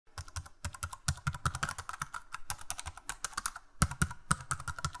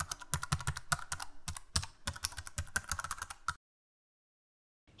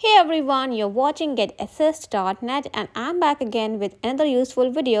everyone, you're watching GetAssist.net and I'm back again with another useful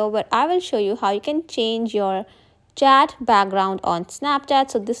video where I will show you how you can change your chat background on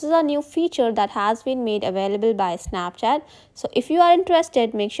Snapchat. So this is a new feature that has been made available by Snapchat. So if you are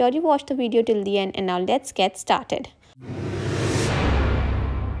interested, make sure you watch the video till the end, and now let's get started.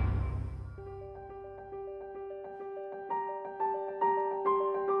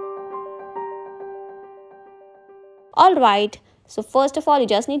 Alright, so first of all, you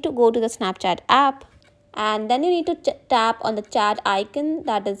just need to go to the Snapchat app, and then you need to tap on the chat icon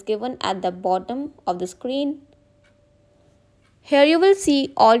that is given at the bottom of the screen. Here you will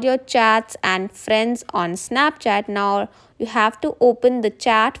see all your chats and friends on Snapchat. Now you have to open the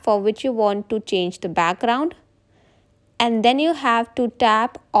chat for which you want to change the background, and then you have to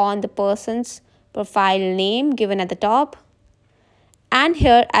tap on the person's profile name given at the top. And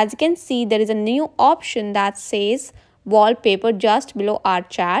here, as you can see, there is a new option that says wallpaper just below our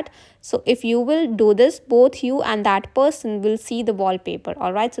chat. So if you will do this, both you and that person will see the wallpaper.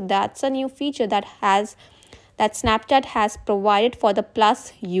 All right, so that's a new feature that Snapchat has provided for the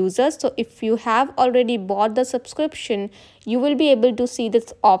Plus users. So if you have already bought the subscription, you will be able to see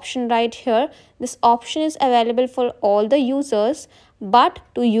this option right here. This option is available for all the users, but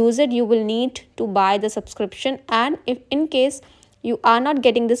to use it, you will need to buy the subscription. And if in case you are not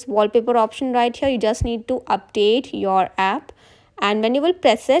getting this wallpaper option right here, you just need to update your app, and when you will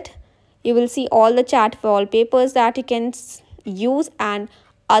press it, you will see all the chat wallpapers that you can use and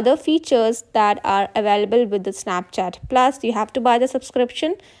other features that are available with the Snapchat Plus. You have to buy the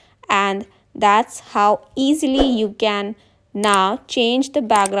subscription, and that's how easily you can now change the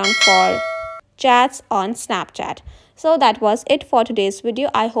background for chats on Snapchat. So that was it for today's video.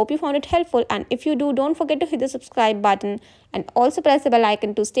 I hope you found it helpful, and if you do, don't forget to hit the subscribe button and also press the bell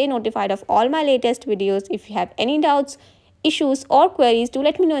icon to stay notified of all my latest videos. If you have any doubts, issues or queries, do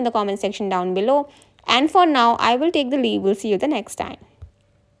let me know in the comment section down below. And for now, I will take the leave. We'll see you the next time.